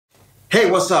Hey,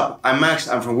 what's up? I'm Max,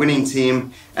 I'm from Winning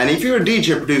Team, and if you're a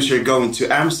DJ producer going to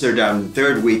Amsterdam the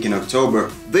third week in October,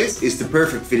 this is the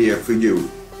perfect video for you.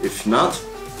 If not,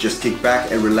 just kick back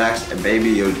and relax and maybe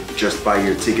you'll just buy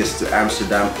your tickets to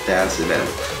Amsterdam Dance Event.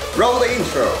 Roll the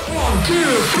intro! 1, 2,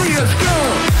 3, let's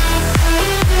go!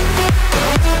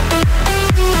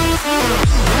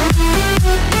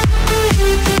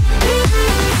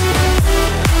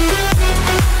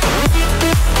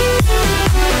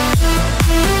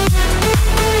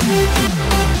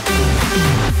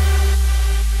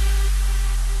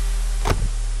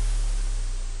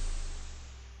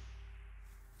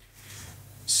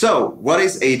 So, what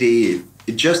is ADE?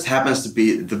 It just happens to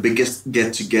be the biggest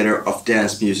get-together of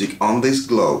dance music on this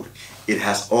globe. It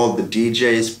has all the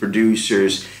DJs,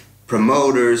 producers,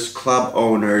 promoters, club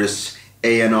owners,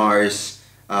 A&Rs,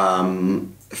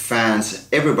 fans,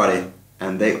 everybody,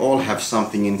 and they all have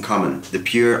something in common, the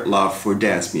pure love for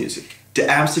dance music. The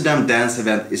Amsterdam Dance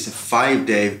Event is a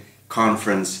 5-day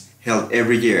conference held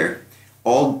every year.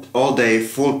 All day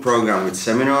full program with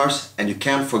seminars, and you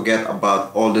can't forget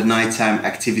about all the nighttime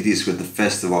activities with the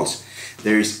festivals.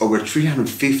 There is over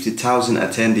 350,000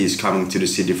 attendees coming to the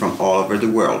city from all over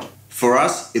the world. For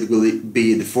us, it will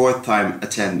be the 4th time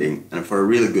attending, and for a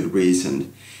really good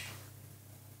reason.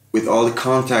 With all the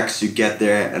contacts you get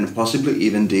there and possibly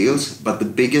even deals, but the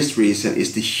biggest reason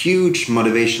is the huge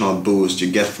motivational boost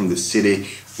you get from the city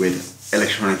with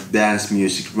electronic dance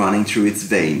music running through its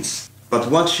veins. But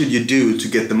what should you do to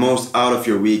get the most out of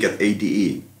your week at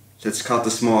ADE? Let's cut the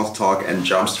small talk and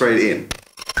jump straight in.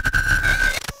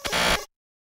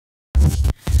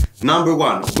 Number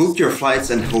 1, book your flights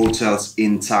and hotels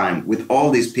in time. With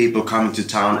all these people coming to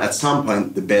town, at some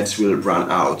point the beds will run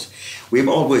out. We've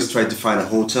always tried to find a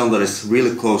hotel that is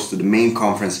really close to the main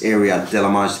conference area at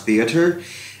Delamage Theatre.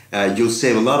 You'll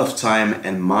save a lot of time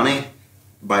and money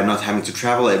by not having to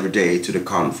travel every day to the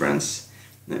conference.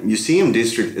 Museum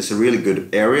District is a really good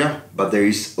area, but there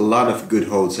is a lot of good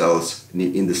hotels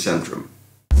in the centrum.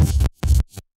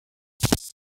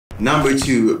 Number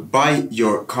 2, buy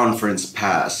your conference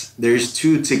pass. There is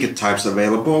 2 ticket types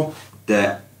available.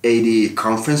 The ADE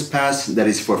conference pass that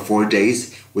is for 4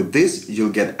 days. With this,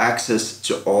 you'll get access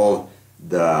to all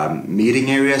the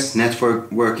meeting areas,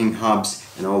 networking hubs,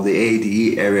 and all the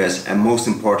ADE areas, and most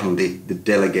importantly, the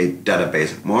delegate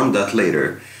database. More on that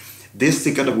later. This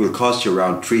ticket will cost you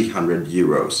around 300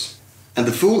 euros. And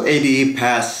the full ADE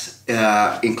pass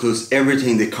includes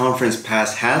everything the conference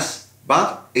pass has,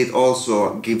 but it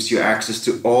also gives you access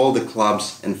to all the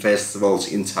clubs and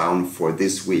festivals in town for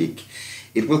this week.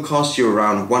 It will cost you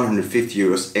around 150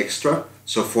 euros extra,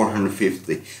 so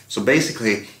 450. So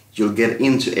basically, you'll get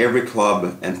into every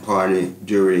club and party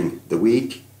during the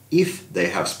week, if they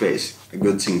have space. A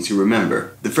good thing to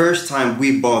remember. The first time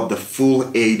we bought the full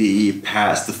ADE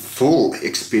pass, the full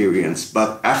experience,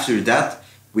 but after that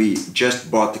we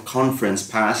just bought the conference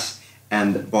pass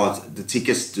and bought the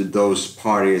tickets to those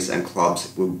parties and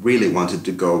clubs we really wanted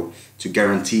to go to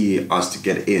guarantee us to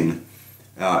get in.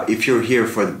 If you're here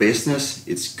for the business,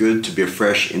 it's good to be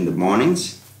fresh in the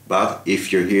mornings, but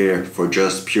if you're here for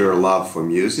just pure love for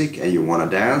music and you want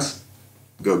to dance,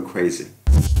 go crazy.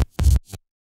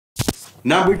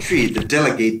 Number 3, the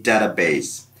delegate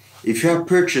database. If you have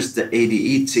purchased the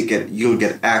ADE ticket, you'll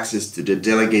get access to the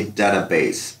delegate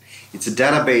database. It's a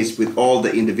database with all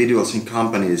the individuals and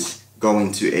companies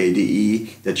going to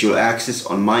ADE that you'll access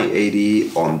on My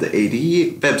ADE on the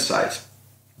ADE website.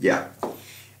 Yeah.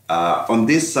 On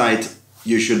this site,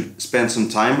 you should spend some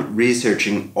time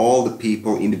researching all the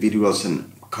people, individuals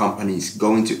and companies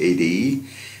going to ADE.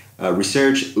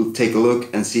 Research, take a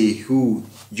look and see who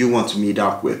you want to meet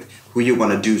up with, who you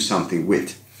want to do something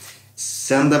with.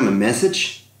 Send them a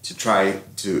message to try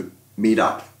to meet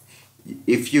up.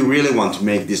 If you really want to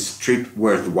make this trip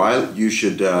worthwhile, you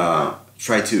should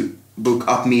try to book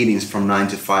up meetings from 9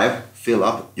 to 5, fill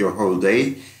up your whole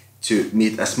day to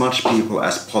meet as much people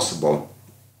as possible.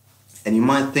 And you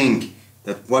might think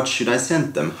that what should I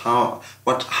send them? How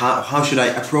should I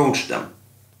approach them?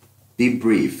 Be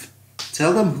brief.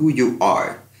 Tell them who you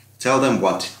are. Tell them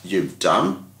what you've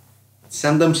done.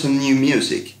 Send them some new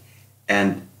music.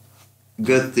 And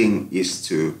good thing is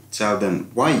to tell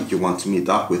them why you want to meet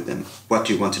up with them, what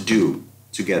you want to do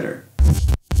together.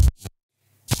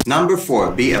 Number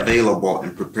 4, be available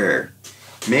and prepared.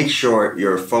 Make sure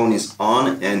your phone is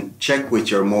on and check with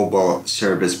your mobile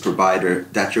service provider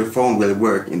that your phone will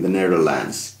work in the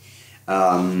Netherlands.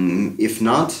 If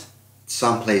not,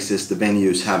 some places the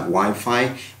venues have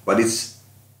Wi-Fi, but it's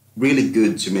really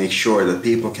good to make sure that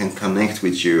people can connect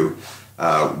with you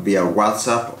via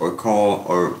WhatsApp or call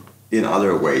or in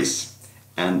other ways.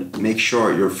 and make sure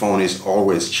your phone is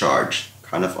always charged,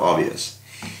 kind of obvious.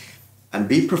 And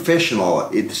be professional.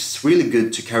 It's really good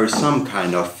to carry some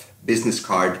kind of business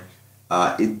card.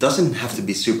 It doesn't have to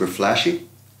be super flashy,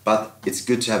 but it's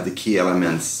good to have the key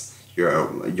elements,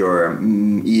 your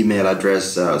email address,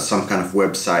 some kind of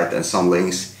website and some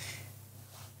links.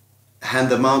 Hand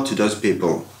them out to those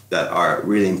people that are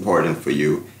really important for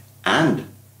you. And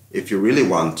if you really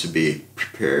want to be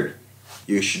prepared,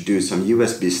 you should do some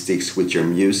USB sticks with your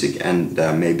music and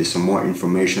maybe some more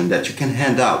information that you can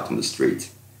hand out on the street.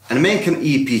 And make an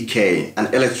EPK, an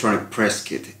electronic press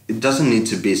kit. It doesn't need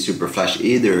to be super flashy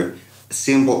either. A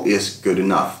symbol is good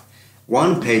enough.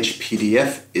 1-page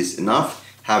PDF is enough.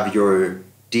 Have your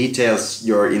details,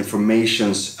 your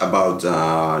informations about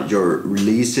your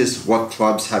releases, what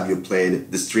clubs have you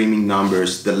played, the streaming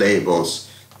numbers, the labels.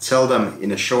 Tell them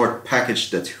in a short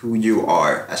package that who you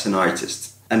are as an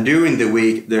artist. And during the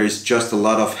week there is just a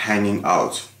lot of hanging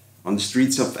out. On the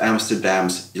streets of Amsterdam,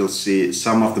 you'll see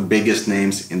some of the biggest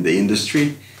names in the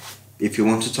industry. If you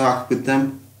want to talk with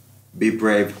them, be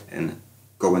brave and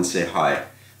go and say hi.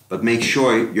 But make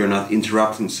sure you're not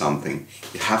interrupting something.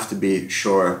 You have to be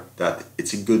sure that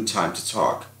it's a good time to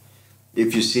talk.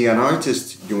 If you see an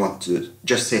artist you want to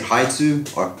just say hi to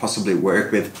or possibly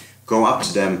work with, go up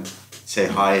to them, say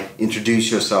hi,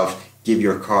 introduce yourself, give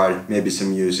your card, maybe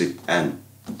some music, and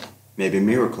maybe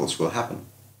miracles will happen.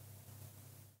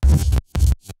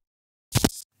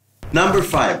 Number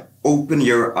 5, open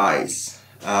your eyes.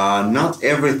 Not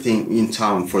everything in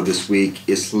town for this week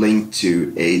is linked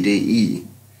to ADE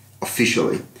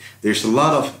officially. There's a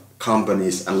lot of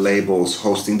companies and labels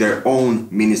hosting their own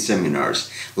mini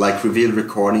seminars, like Reveal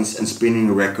Recordings and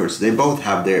Spinning Records. They both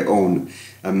have their own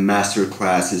master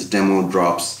classes, demo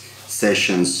drops,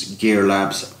 sessions, gear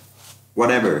labs,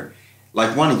 whatever.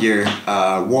 Like one year,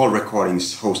 Wall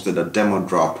Recordings hosted a demo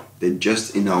drop they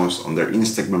just announced on their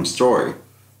Instagram story.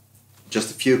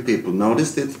 Just a few people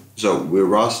noticed it, so we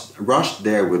rushed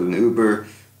there with an Uber,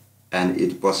 and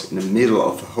it was in the middle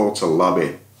of a hotel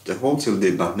lobby. The hotel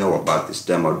did not know about this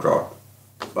demo drop,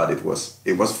 but it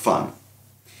was fun.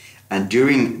 And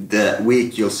during the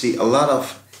week you'll see a lot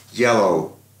of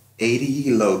yellow ADE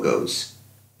logos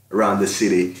around the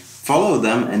city. Follow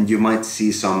them and you might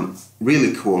see some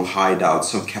really cool hideouts,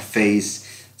 some cafes,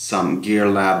 some gear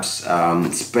labs,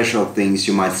 special things.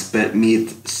 You might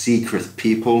meet secret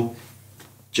people.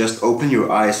 Just open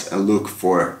your eyes and look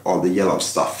for all the yellow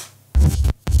stuff.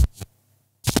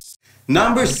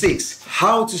 Number 6,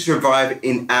 how to survive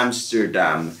in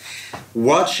Amsterdam.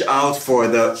 Watch out for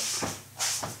the...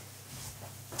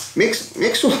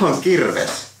 Miksi sulla on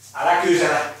kirves? Älä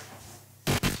kysele.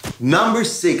 Number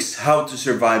 6, how to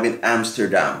survive in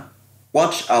Amsterdam.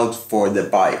 Watch out for the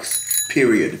bikes,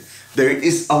 period. There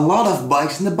is a lot of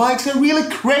bikes and the bikes are really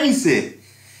crazy.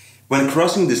 When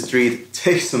crossing the street,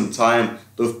 take some time,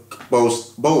 look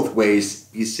both ways,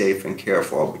 be safe and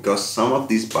careful, because some of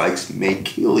these bikes may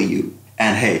kill you.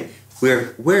 And hey,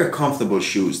 wear comfortable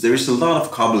shoes. There is a lot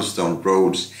of cobblestone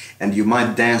roads and you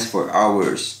might dance for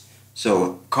hours.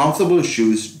 So comfortable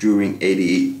shoes during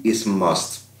ADE is a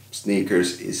must.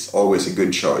 Sneakers is always a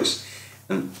good choice.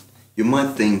 And you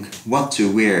might think what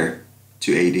to wear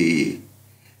to ADE.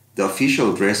 The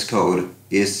official dress code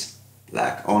is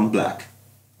black on black.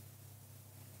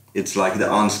 It's like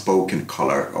the unspoken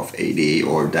color of ADE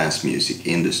or dance music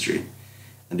industry.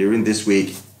 And during this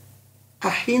week, a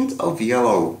hint of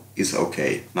yellow is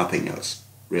okay, nothing else.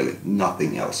 Really,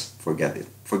 nothing else. Forget it.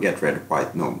 Forget red,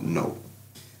 white, no.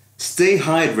 Stay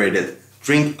hydrated.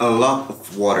 Drink a lot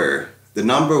of water. The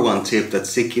number one tip that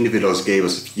sick individuals gave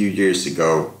us a few years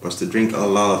ago was to drink a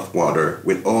lot of water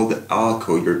with all the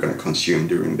alcohol you're gonna consume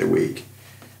during the week.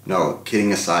 No,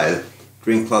 kidding aside,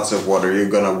 drink lots of water. You're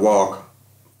gonna walk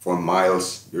for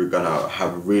miles. You're gonna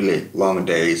have really long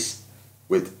days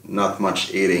with not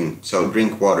much eating. So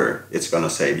drink water, it's gonna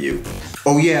save you.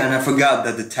 Oh yeah, and I forgot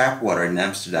that the tap water in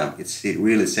Amsterdam, it's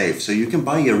really safe. So you can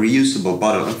buy a reusable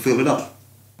bottle and fill it up.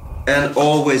 And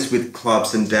always with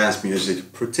clubs and dance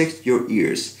music, protect your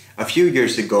ears. A few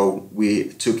years ago, we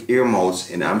took ear molds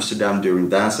in Amsterdam during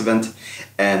Dance Event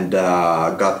and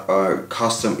got our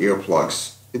custom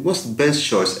earplugs. It was the best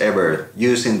choice ever,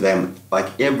 using them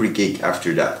like every gig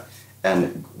after that.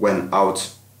 And when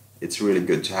out, it's really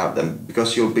good to have them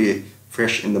because you'll be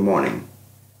fresh in the morning.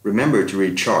 Remember to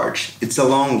recharge. It's a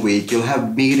long week, you'll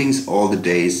have meetings all the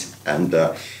days and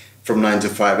from 9 to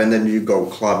 5 and then you go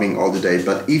clubbing all the day.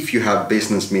 But if you have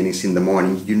business meetings in the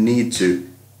morning, you need to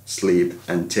sleep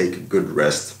and take a good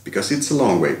rest because it's a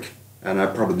long week. And I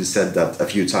probably said that a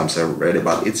few times already,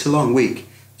 but it's a long week.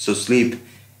 So sleep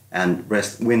and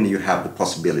rest when you have the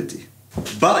possibility.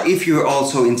 But if you're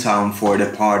also in town for the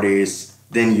parties,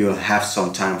 then you'll have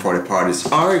some time for the parties.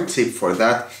 Our tip for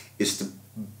that is to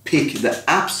pick the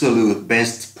absolute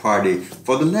best party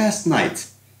for the last night.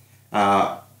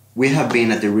 We have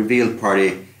been at the reveal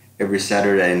party every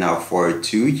Saturday now for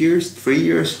 2 years, 3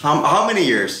 years. How many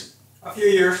years? A few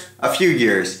years. A few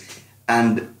years.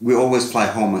 And we always fly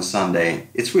home on Sunday.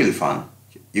 It's really fun.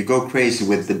 You go crazy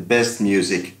with the best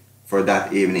music for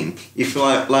that evening. If you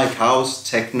like house,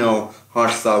 techno,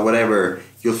 hardstyle, whatever,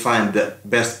 you'll find the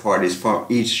best parties for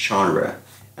each genre.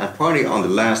 And party on the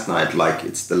last night like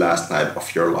it's the last night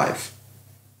of your life.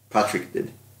 Patrick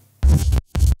did.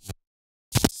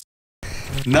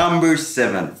 Number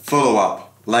 7, follow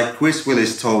up. Like Chris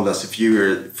Willis told us a few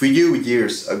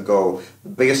years ago, the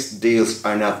best deals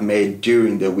are not made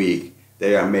during the week,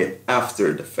 they are made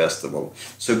after the festival.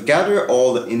 So gather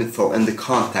all the info and the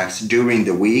contacts during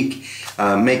the week,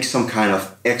 make some kind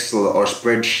of Excel or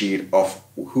spreadsheet of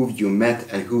who you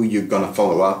met and who you're gonna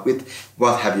follow up with,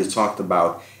 what have you talked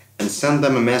about, and send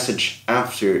them a message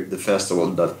after the festival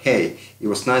that, hey, it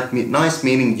was nice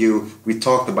meeting you, we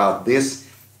talked about this,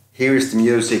 here is the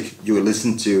music you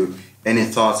listen to, any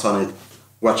thoughts on it,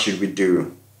 what should we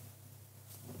do?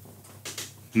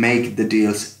 Make the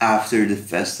deals after the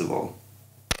festival.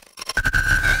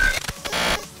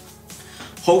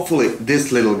 Hopefully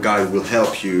this little guide will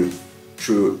help you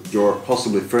through your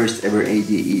possibly first ever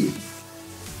ADE.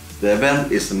 The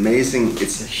event is amazing,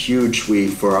 it's a huge week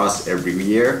for us every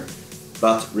year,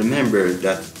 but remember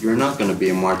that you're not going to be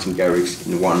a Martin Garrix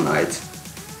in one night.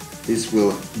 This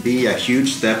will be a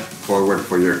huge step forward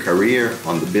for your career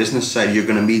on the business side. You're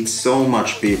gonna meet so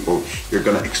much people. You're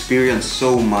gonna experience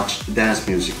so much dance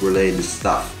music related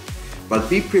stuff. But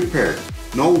be prepared.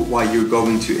 Know why you're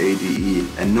going to ADE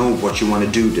and know what you want to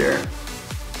do there.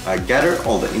 Gather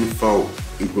all the info.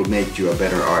 It will make you a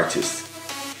better artist.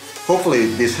 Hopefully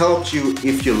this helped you.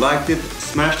 If you liked it,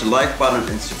 smash the like button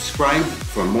and subscribe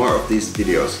for more of these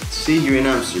videos. See you in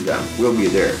Amsterdam. We'll be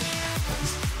there.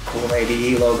 Cool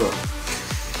ADE logo.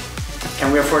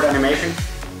 Can we afford animation?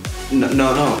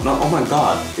 No, oh my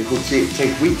god, it will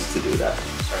take weeks to do that.